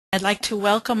I'd like to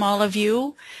welcome all of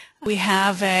you. We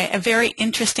have a very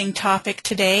interesting topic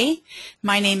today.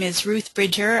 My name is Ruth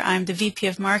Bridger. I'm the VP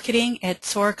of Marketing at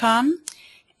Xorcom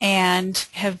and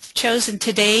have chosen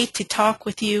today to talk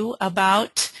with you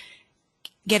about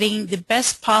getting the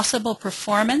best possible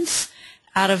performance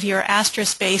out of your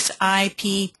Asterisk-based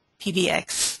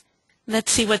IP-PBX.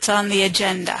 Let's see what's on the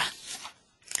agenda.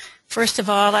 First of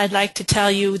all, I'd like to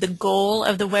tell you the goal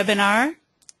of the webinar,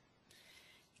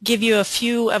 give you a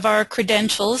few of our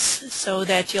credentials so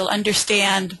that you'll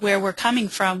understand where we're coming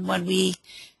from when we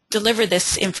deliver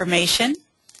this information.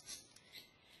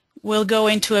 We'll go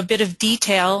into a bit of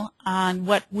detail on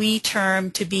what we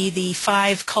term to be the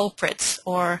 5 culprits,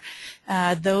 or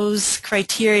those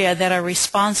criteria that are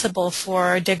responsible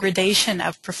for degradation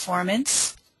of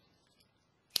performance.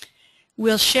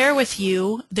 We'll share with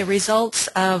you the results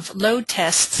of load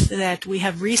tests that we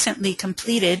have recently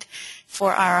completed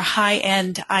for our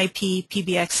high-end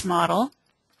IP-PBX model.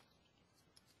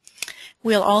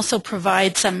 We'll also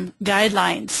provide some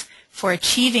guidelines for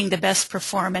achieving the best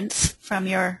performance from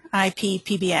your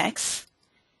IP-PBX.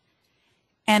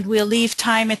 And we'll leave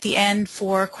time at the end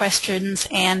for questions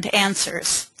and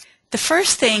answers. The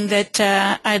first thing that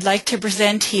I'd like to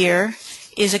present here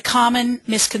is a common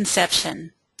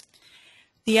misconception.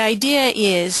 The idea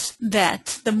is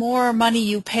that the more money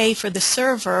you pay for the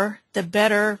server, the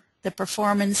better the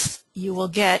performance you will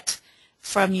get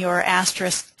from your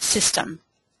Asterisk system.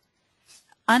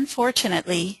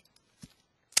 Unfortunately,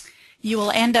 you will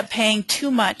end up paying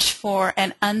too much for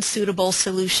an unsuitable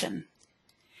solution.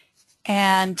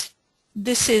 And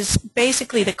this is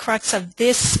basically the crux of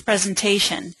this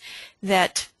presentation,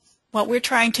 that what we're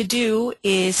trying to do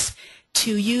is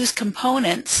to use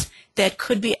components that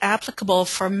could be applicable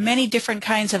for many different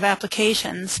kinds of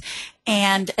applications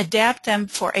and adapt them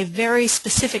for a very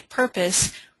specific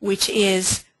purpose, which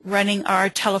is running our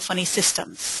telephony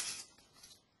systems.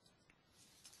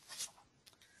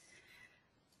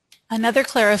 Another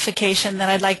clarification that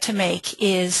I'd like to make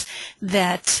is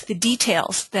that the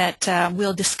details that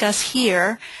we'll discuss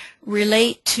here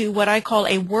relate to what I call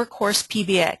a workhorse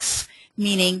PBX,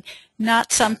 meaning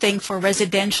not something for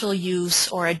residential use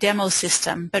or a demo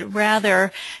system, but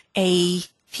rather a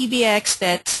PBX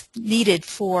that's needed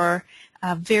for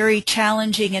a very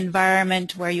challenging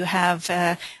environment where you have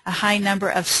a high number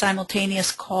of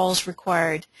simultaneous calls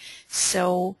required.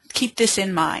 So keep this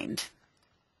in mind.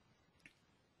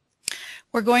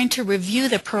 We're going to review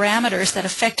the parameters that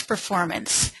affect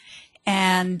performance,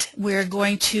 and we're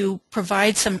going to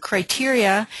provide some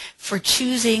criteria for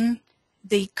choosing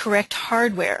the correct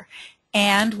hardware.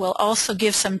 And we'll also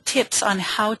give some tips on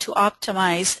how to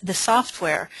optimize the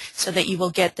software so that you will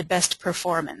get the best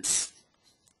performance.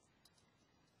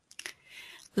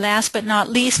 Last but not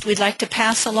least, we'd like to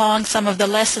pass along some of the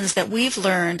lessons that we've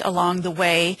learned along the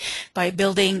way by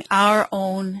building our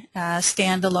own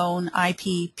standalone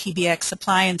IP-PBX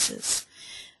appliances.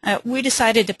 We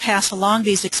decided to pass along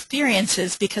these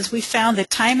experiences because we found that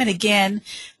time and again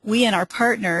we and our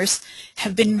partners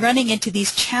have been running into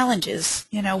these challenges,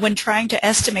 when trying to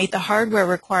estimate the hardware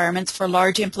requirements for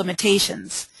large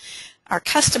implementations. Our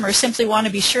customers simply want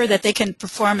to be sure that they can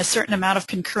perform a certain amount of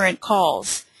concurrent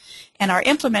calls, and our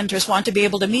implementers want to be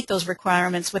able to meet those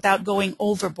requirements without going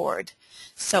overboard.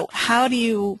 So how do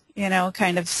you,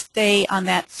 kind of stay on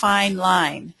that fine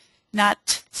line?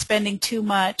 Not spending too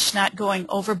much, not going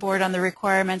overboard on the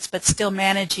requirements, but still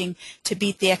managing to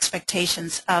beat the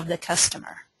expectations of the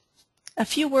customer. A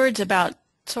few words about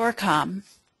Xorcom.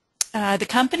 The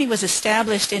company was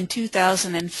established in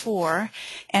 2004,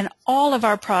 and all of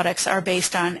our products are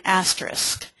based on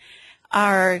Asterisk.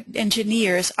 Our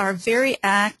engineers are very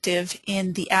active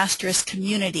in the Asterisk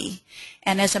community,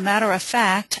 and as a matter of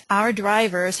fact, our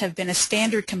drivers have been a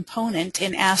standard component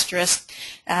in Asterisk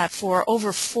for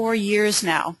over 4 years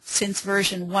now, since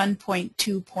version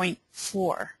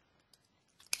 1.2.4.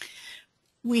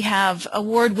 We have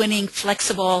award-winning,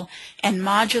 flexible, and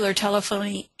modular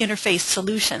telephony interface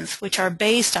solutions, which are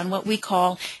based on what we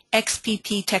call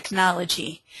XPP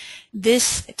technology.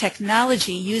 This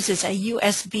technology uses a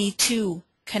USB 2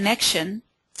 connection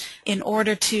in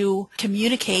order to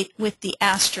communicate with the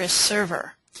Asterisk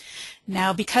server.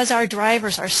 Now, because our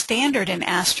drivers are standard in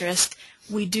Asterisk,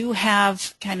 we do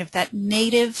have kind of that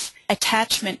native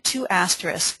attachment to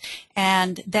Asterisk,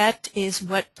 and that is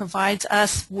what provides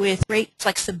us with great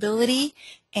flexibility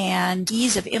and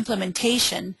ease of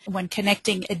implementation when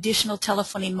connecting additional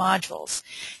telephony modules.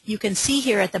 You can see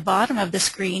here at the bottom of the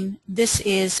screen, this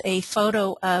is a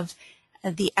photo of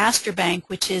the Astorbank,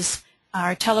 which is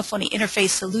our telephony interface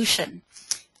solution.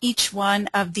 Each one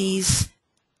of these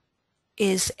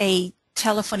is a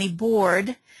telephony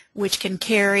board which can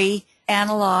carry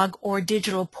analog or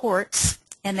digital ports,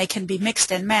 and they can be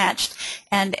mixed and matched.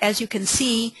 And as you can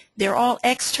see, they're all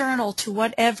external to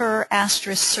whatever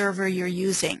Asterisk server you're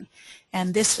using.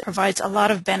 And this provides a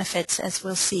lot of benefits, as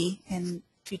we'll see in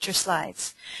future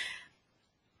slides.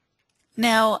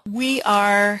 Now, we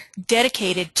are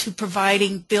dedicated to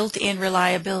providing built-in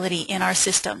reliability in our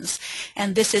systems,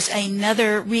 and this is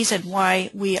another reason why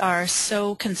we are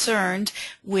so concerned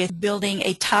with building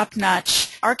a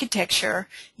top-notch architecture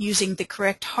using the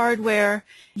correct hardware.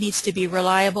 It needs to be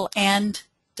reliable and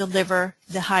deliver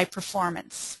the high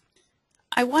performance.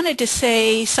 I wanted to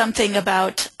say something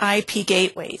about IP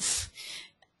gateways.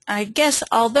 I guess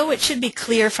although it should be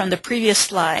clear from the previous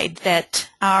slide that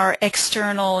our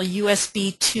external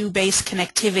USB 2-based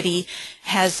connectivity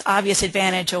has obvious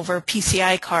advantage over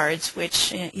PCI cards,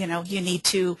 which you need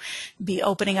to be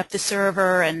opening up the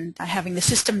server and having the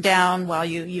system down while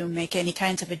you make any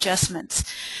kinds of adjustments.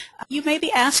 You may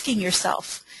be asking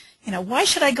yourself, why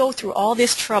should I go through all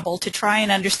this trouble to try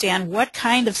and understand what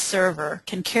kind of server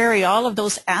can carry all of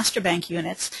those Asterisk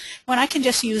units when I can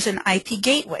just use an IP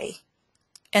gateway?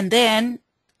 And then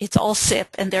it's all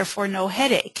SIP and therefore no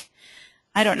headache.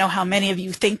 I don't know how many of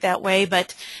you think that way,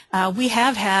 but we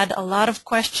have had a lot of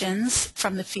questions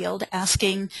from the field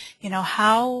asking,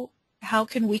 how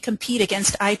can we compete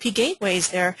against IP gateways?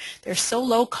 They're so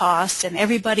low cost and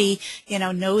everybody,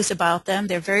 knows about them.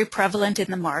 They're very prevalent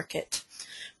in the market.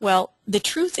 Well, the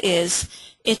truth is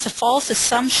it's a false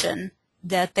assumption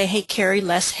that they carry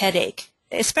less headache,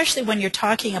 especially when you're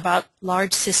talking about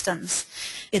large systems.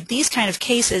 In these kind of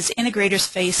cases, integrators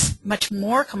face much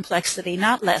more complexity,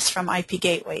 not less, from IP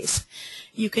gateways.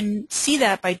 You can see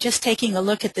that by just taking a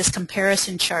look at this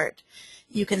comparison chart.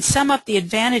 You can sum up the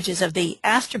advantages of the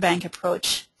Asterisk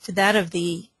approach to that of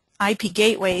the IP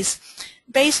gateways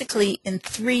basically in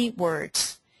 3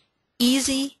 words: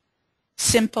 easy,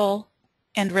 simple,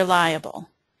 and reliable.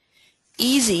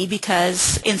 Easy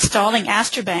because installing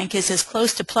Asterisk is as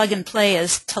close to plug and play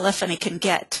as telephony can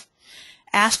get.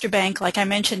 Asterisk, like I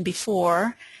mentioned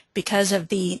before, because of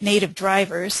the native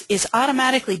drivers, is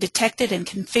automatically detected and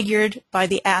configured by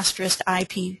the Asterisk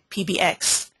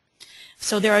IP-PBX.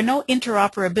 So there are no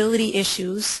interoperability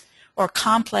issues or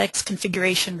complex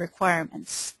configuration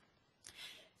requirements.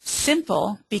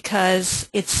 Simple because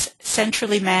it's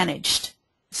centrally managed,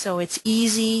 so it's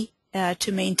easy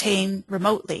to maintain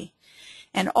remotely.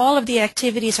 And all of the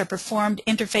activities are performed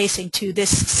interfacing to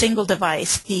this single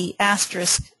device, the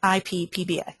Asterisk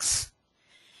IP-PBX.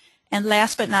 And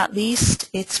last but not least,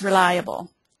 it's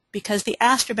reliable because the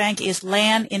Asterisk is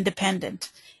LAN independent.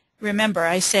 Remember,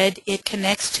 I said it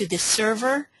connects to the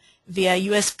server via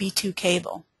USB 2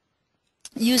 cable.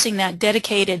 Using that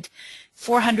dedicated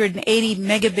 480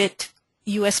 megabit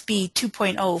USB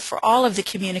 2.0 for all of the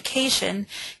communication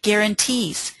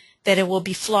guarantees that it will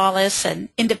be flawless and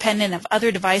independent of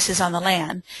other devices on the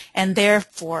LAN, and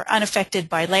therefore unaffected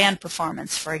by LAN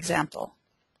performance, for example.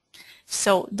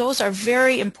 So those are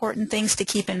very important things to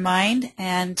keep in mind,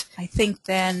 and I think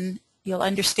then you'll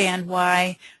understand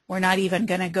why we're not even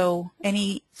going to go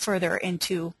any further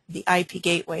into the IP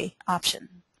gateway option.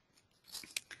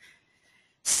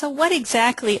 So what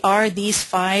exactly are these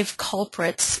 5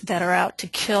 culprits that are out to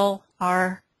kill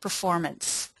our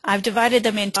performance? I've divided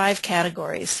them into 5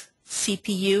 categories: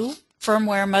 CPU,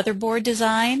 firmware motherboard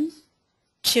design,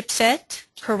 chipset,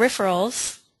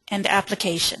 peripherals, and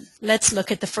application. Let's look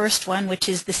at the first one, which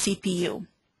is the CPU.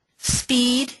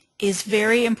 Speed is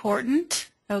very important,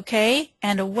 okay?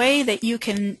 And a way that you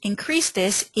can increase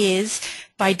this is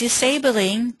by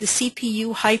disabling the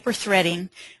CPU hyperthreading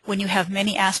when you have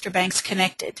many Asterisk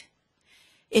connected.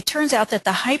 It turns out that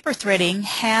the hyperthreading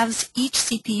halves each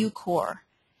CPU core.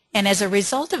 And as a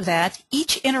result of that,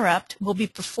 each interrupt will be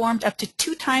performed up to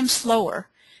 2 times slower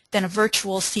than a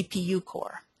virtual CPU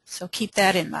core. So keep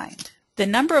that in mind. The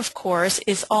number of cores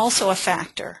is also a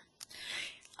factor.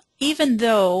 Even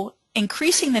though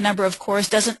increasing the number of cores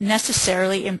doesn't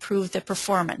necessarily improve the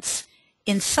performance,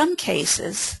 in some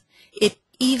cases, it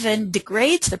even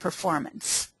degrades the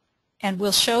performance. And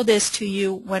we'll show this to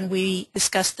you when we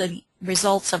discuss the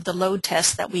results of the load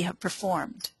test that we have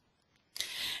performed.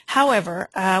 However,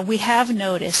 we have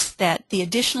noticed that the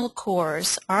additional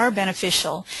cores are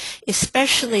beneficial,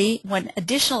 especially when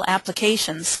additional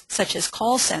applications, such as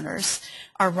call centers,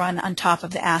 are run on top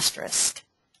of the Asterisk.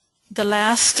 The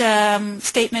last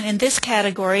statement in this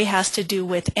category has to do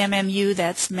with MMU,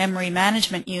 that's Memory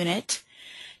Management Unit.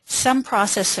 Some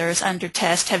processors under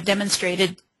test have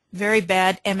demonstrated very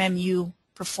bad MMU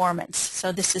performance,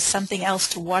 so this is something else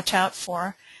to watch out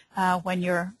for when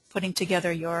you're putting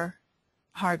together your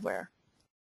hardware.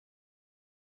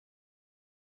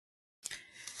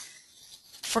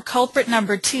 For culprit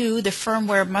number 2, the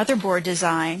firmware motherboard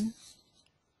design,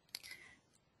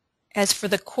 as for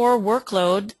the core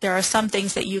workload, there are some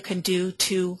things that you can do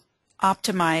to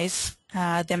optimize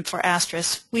them for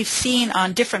Asterisk. We've seen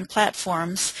on different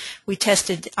platforms, we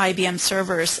tested IBM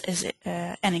servers as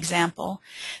an example.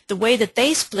 The way that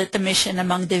they split the mission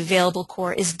among the available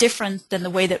core is different than the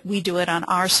way that we do it on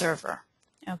our server.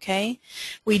 Okay?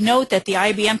 We note that the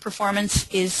IBM performance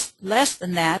is less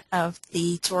than that of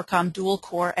the Xorcom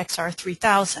dual-core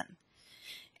XR3000.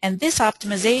 And this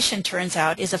optimization, turns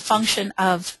out, is a function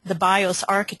of the BIOS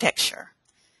architecture.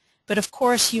 But of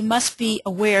course, you must be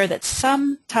aware that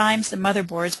sometimes the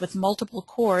motherboards with multiple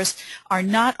cores are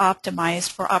not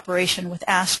optimized for operation with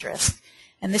Asterisk.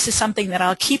 And this is something that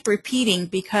I'll keep repeating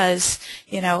because,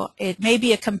 you know, it may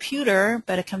be a computer,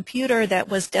 but a computer that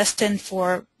was destined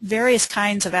for various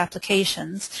kinds of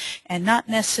applications and not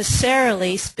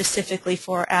necessarily specifically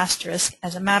for Asterisk.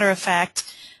 As a matter of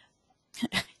fact,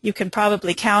 you can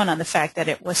probably count on the fact that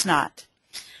it was not.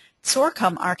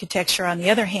 Xorcom architecture, on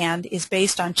the other hand, is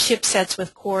based on chipsets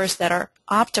with cores that are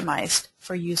optimized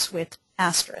for use with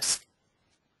Asterisk.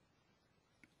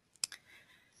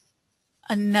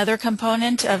 Another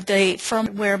component of the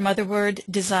firmware motherboard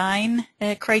design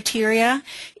criteria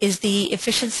is the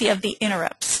efficiency of the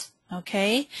interrupts.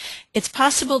 Okay? It's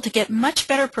possible to get much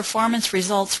better performance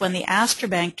results when the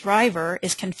Asterisk driver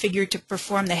is configured to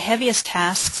perform the heaviest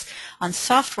tasks on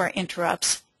software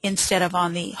interrupts instead of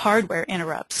on the hardware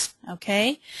interrupts.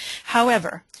 Okay?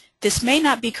 However, this may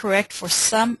not be correct for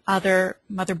some other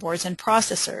motherboards and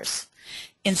processors.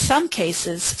 In some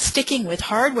cases, sticking with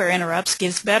hardware interrupts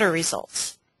gives better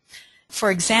results. For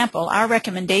example, our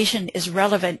recommendation is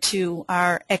relevant to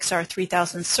our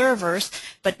XR3000 servers,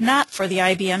 but not for the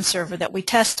IBM server that we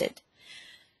tested.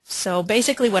 So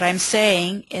basically what I'm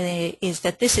saying is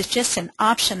that this is just an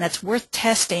option that's worth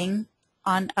testing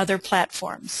on other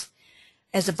platforms.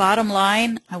 As a bottom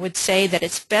line, I would say that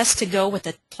it's best to go with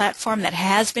a platform that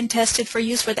has been tested for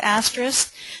use with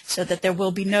Asterisk so that there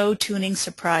will be no tuning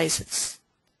surprises.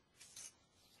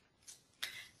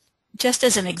 Just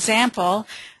as an example,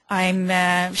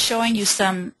 I'm showing you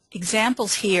some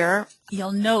examples here.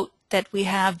 You'll note that we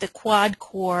have the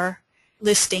quad-core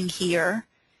listing here.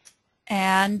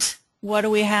 And what do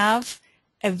we have?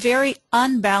 A very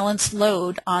unbalanced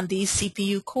load on these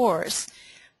CPU cores.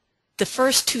 The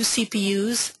first two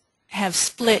CPUs have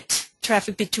split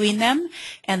traffic between them,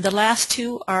 and the last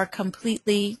two are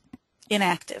completely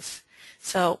inactive.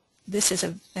 So this is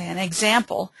an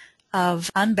example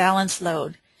of unbalanced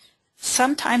load.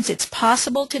 Sometimes it's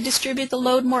possible to distribute the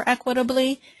load more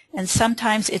equitably, and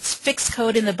sometimes it's fixed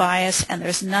code in the BIOS and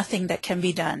there's nothing that can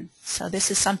be done. So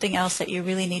this is something else that you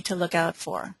really need to look out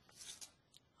for.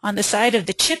 On the side of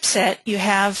the chipset, you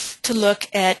have to look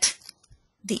at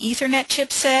the Ethernet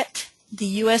chipset,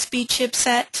 the USB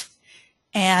chipset,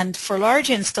 and for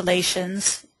large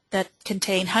installations that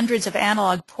contain hundreds of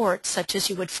analog ports, such as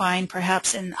you would find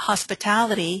perhaps in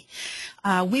hospitality,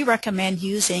 we recommend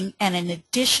using an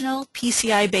additional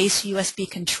PCI-based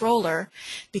USB controller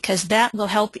because that will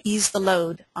help ease the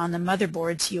load on the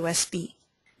motherboard's USB.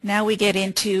 Now we get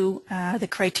into the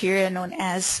criteria known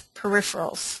as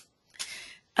peripherals.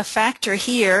 A factor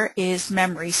here is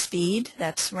memory speed,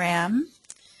 that's RAM,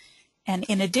 and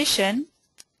in addition,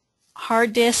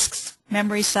 hard disks,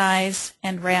 memory size,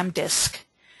 and RAM disk.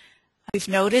 We've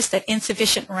noticed that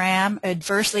insufficient RAM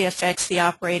adversely affects the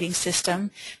operating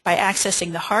system by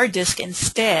accessing the hard disk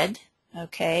instead,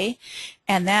 okay,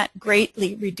 and that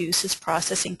greatly reduces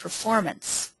processing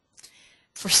performance.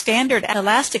 For standard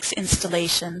Elastics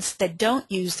installations that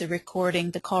don't use the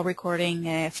call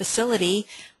recording facility,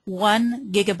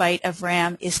 1 GB of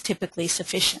RAM is typically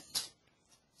sufficient.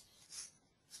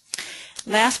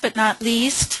 Last but not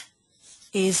least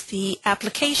is the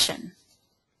application.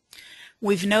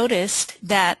 We've noticed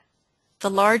that the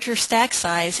larger stack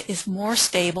size is more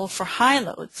stable for high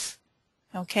loads,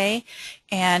 okay?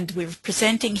 And we're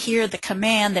presenting here the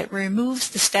command that removes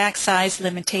the stack size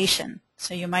limitation,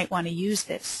 so you might want to use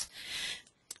this.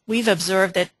 We've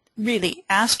observed that really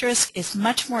Asterisk is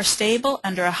much more stable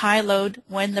under a high load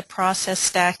when the process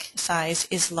stack size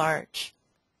is large.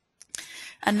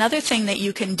 Another thing that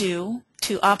you can do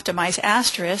to optimize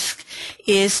Asterisk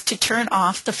is to turn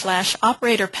off the flash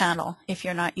operator panel if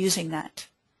you're not using that.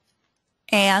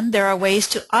 And there are ways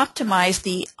to optimize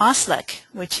the OSLEC,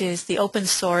 which is the open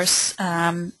source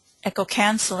echo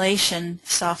cancellation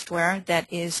software that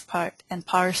is part and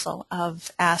parcel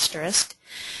of Asterisk.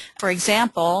 For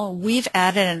example, we've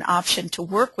added an option to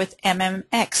work with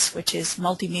MMX, which is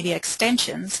multimedia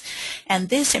extensions, and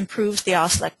this improves the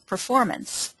OSLEC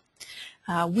performance.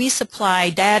 we supply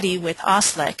DADI with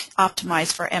OSLEC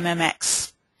optimized for MMX.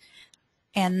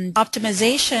 And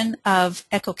optimization of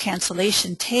echo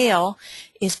cancellation tail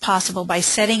is possible by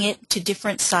setting it to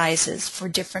different sizes for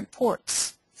different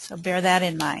ports. So bear that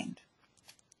in mind.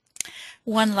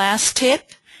 One last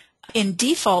tip. In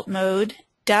default mode,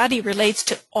 DADI relates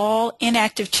to all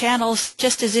inactive channels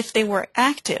just as if they were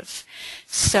active.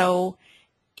 So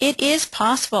it is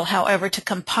possible, however, to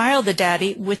compile the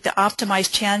DADI with the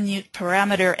optimized channel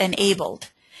parameter enabled.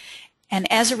 And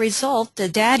as a result, the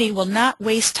DADI will not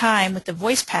waste time with the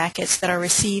voice packets that are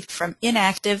received from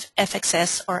inactive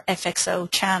FXS or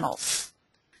FXO channels.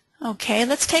 Okay,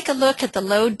 let's take a look at the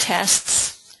load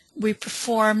tests. We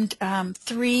performed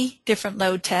 3 different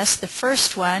load tests. The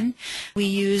first one, we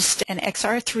used an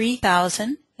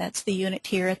XR3000, that's the unit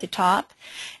here at the top,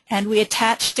 and we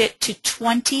attached it to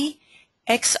 20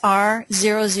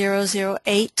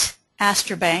 XR0008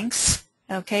 Asterisk-banks.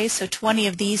 Okay, so 20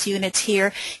 of these units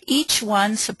here. Each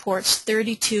one supports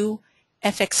 32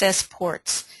 FXS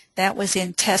ports. That was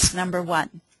in test number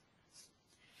 1.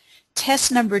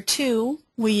 Test number 2,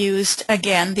 we used,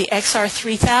 again, the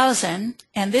XR3000,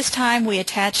 and this time we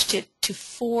attached it to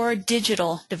 4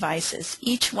 digital devices.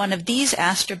 Each one of these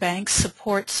Asterisk-banks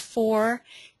supports 4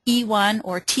 E1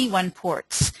 or T1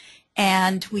 ports,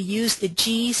 and we used the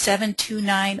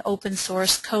G729 open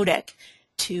source codec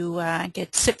to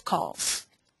get SIP calls.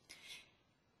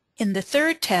 In the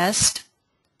third test,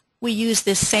 we used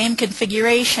this same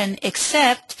configuration,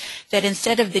 except that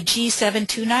instead of the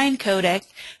G729 codec,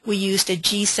 we used a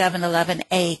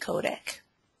G711A codec.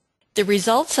 The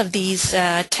results of these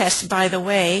tests, by the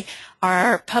way,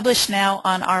 are published now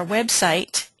on our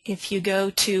website. If you go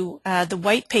to the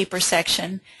white paper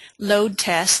section, load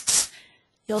tests,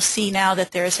 you'll see now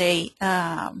that there's a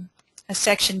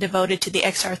section devoted to the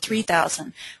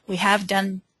XR3000. We have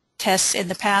done tests in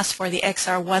the past for the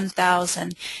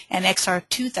XR1000 and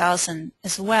XR2000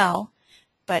 as well,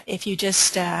 but if you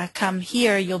just come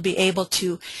here, you'll be able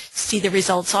to see the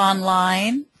results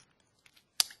online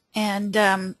and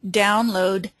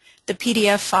download the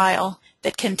PDF file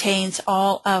that contains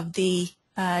all of the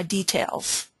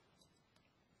details.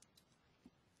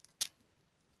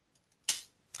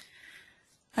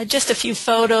 Just a few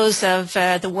photos of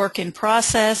the work in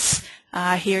process.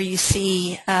 Here you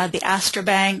see the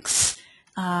Asterisk-banks,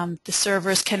 the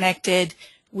servers connected.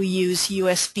 We use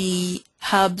USB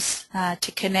hubs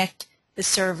to connect the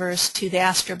servers to the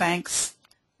Asterisk-banks.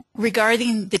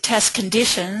 Regarding the test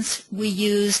conditions, we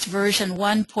used version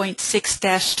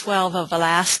 1.6-12 of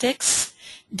Elastics,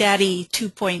 DADI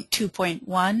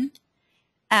 2.2.1,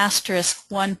 Asterisk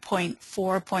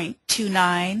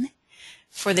 1.4.29.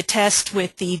 For the test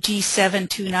with the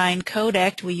G729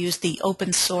 codec, we used the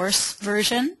open source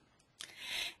version.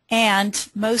 And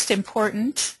most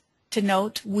important to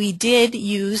note, we did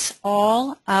use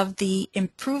all of the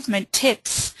improvement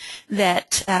tips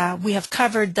that we have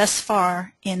covered thus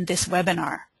far in this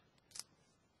webinar.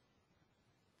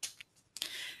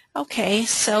 Okay,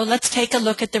 so let's take a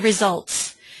look at the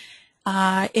results.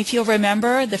 If you'll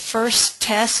remember, the first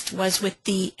test was with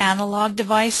the analog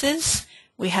devices.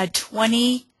 We had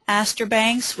 20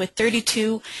 Asterisk-banks with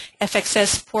 32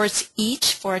 FXS ports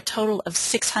each for a total of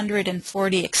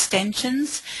 640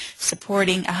 extensions,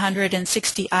 supporting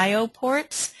 160 I/O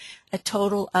ports, a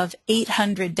total of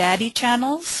 800 DADI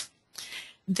channels.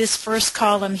 This first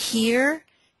column here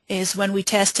is when we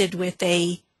tested with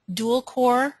a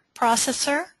dual-core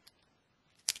processor,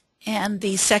 and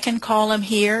the second column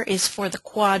here is for the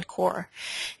quad-core.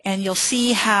 And you'll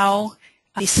see how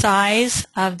the size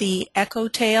of the echo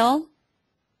tail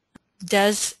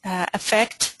does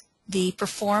affect the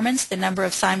performance, the number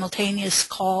of simultaneous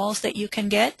calls that you can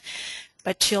get.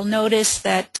 But you'll notice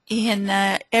that in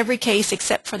every case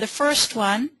except for the first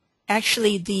one,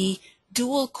 actually the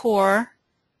dual core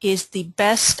is the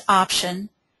best option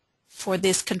for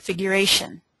this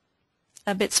configuration.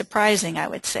 A bit surprising, I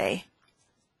would say.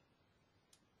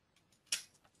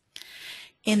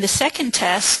 In the second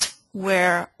test,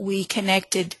 where we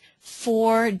connected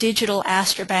 4 digital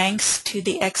Asterisk-banks to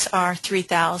the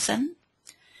XR3000.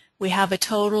 We have a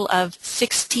total of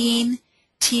 16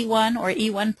 T1 or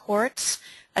E1 ports,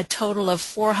 a total of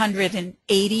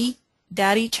 480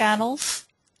 DADI channels.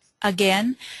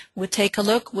 Again, we'll take a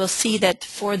look. We'll see that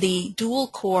for the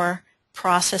dual-core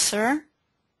processor,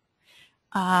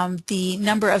 the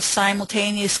number of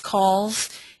simultaneous calls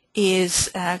is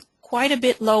quite a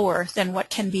bit lower than what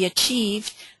can be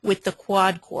achieved with the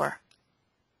quad-core.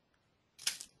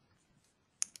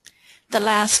 The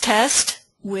last test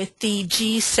with the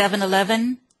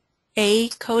G711A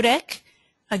codec,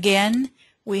 again,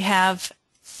 we have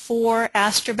 4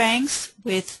 Astra banks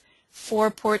with 4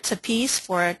 ports apiece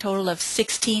for a total of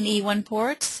 16 E1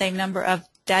 ports, same number of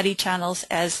data channels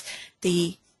as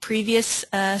the previous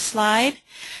slide.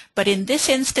 But in this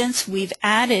instance, we've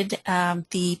added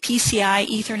the PCI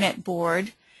Ethernet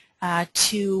board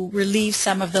to relieve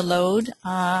some of the load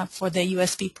for the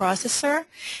USB processor.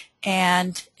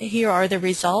 And here are the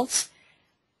results.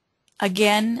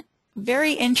 Again,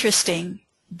 very interesting.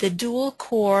 The dual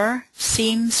core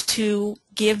seems to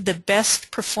give the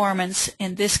best performance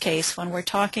in this case when we're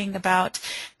talking about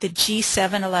the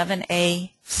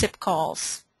G711A SIP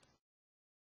calls.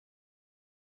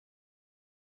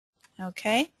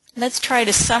 Okay, let's try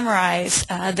to summarize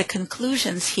the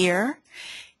conclusions here.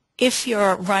 If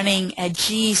you're running a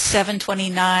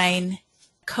G729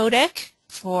 codec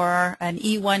for an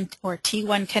E1 or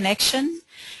T1 connection,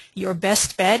 your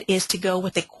best bet is to go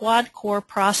with a quad-core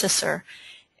processor.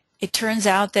 It turns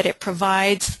out that it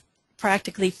provides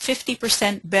practically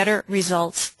 50% better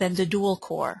results than the dual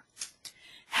core.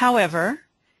 However,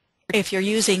 if you're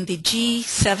using the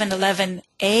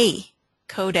G711A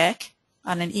codec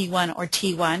on an E1 or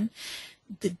T1,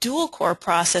 the dual core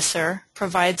processor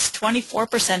provides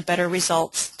 24% better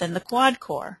results than the quad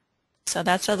core. So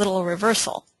that's a little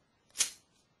reversal.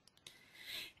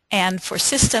 And for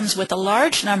systems with a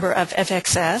large number of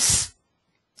FXS,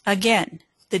 again,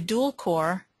 the dual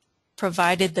core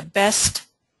provided the best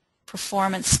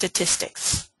performance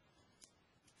statistics.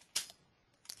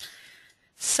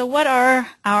 So what are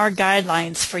our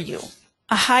guidelines for you?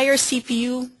 A higher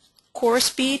CPU core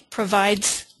speed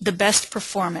provides the best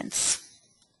performance.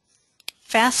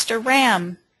 Faster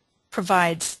RAM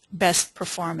provides best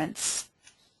performance.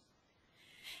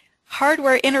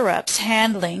 Hardware interrupts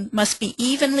handling must be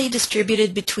evenly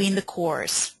distributed between the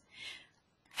cores.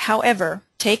 However,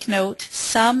 take note,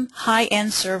 some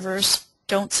high-end servers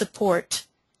don't support,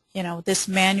 this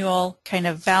manual kind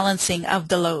of balancing of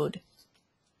the load.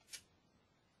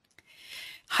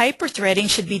 Hyperthreading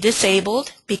should be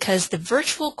disabled because the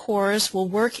virtual cores will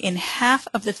work in half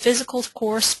of the physical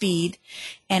core speed,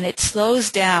 and it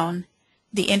slows down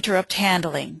the interrupt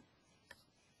handling.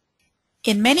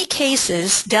 In many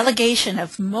cases, delegation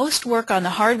of most work on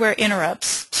the hardware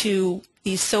interrupts to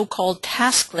these so-called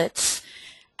tasklets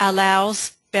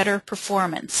allows better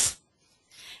performance.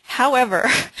 However,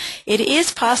 it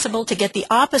is possible to get the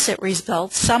opposite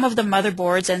result some of the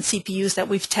motherboards and CPUs that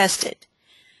we've tested.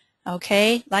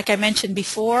 Okay, like I mentioned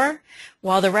before,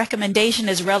 while the recommendation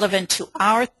is relevant to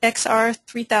our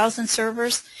XR3000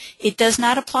 servers, it does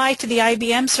not apply to the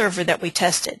IBM server that we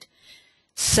tested.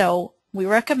 So we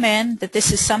recommend that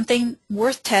this is something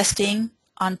worth testing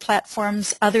on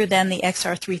platforms other than the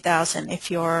XR3000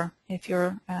 if you're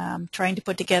trying to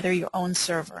put together your own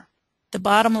server. The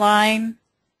bottom line,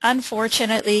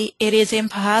 unfortunately, it is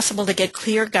impossible to get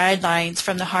clear guidelines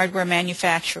from the hardware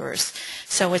manufacturers.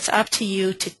 So it's up to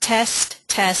you to test,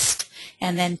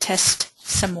 and then test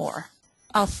some more.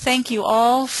 I'll thank you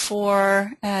all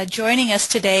for joining us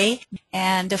today.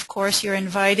 And of course, you're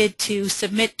invited to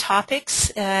submit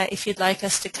topics if you'd like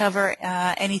us to cover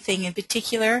anything in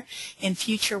particular in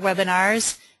future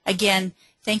webinars. Again,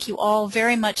 thank you all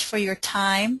very much for your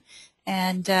time,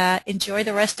 and enjoy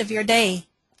the rest of your day.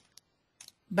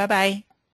 Bye-bye.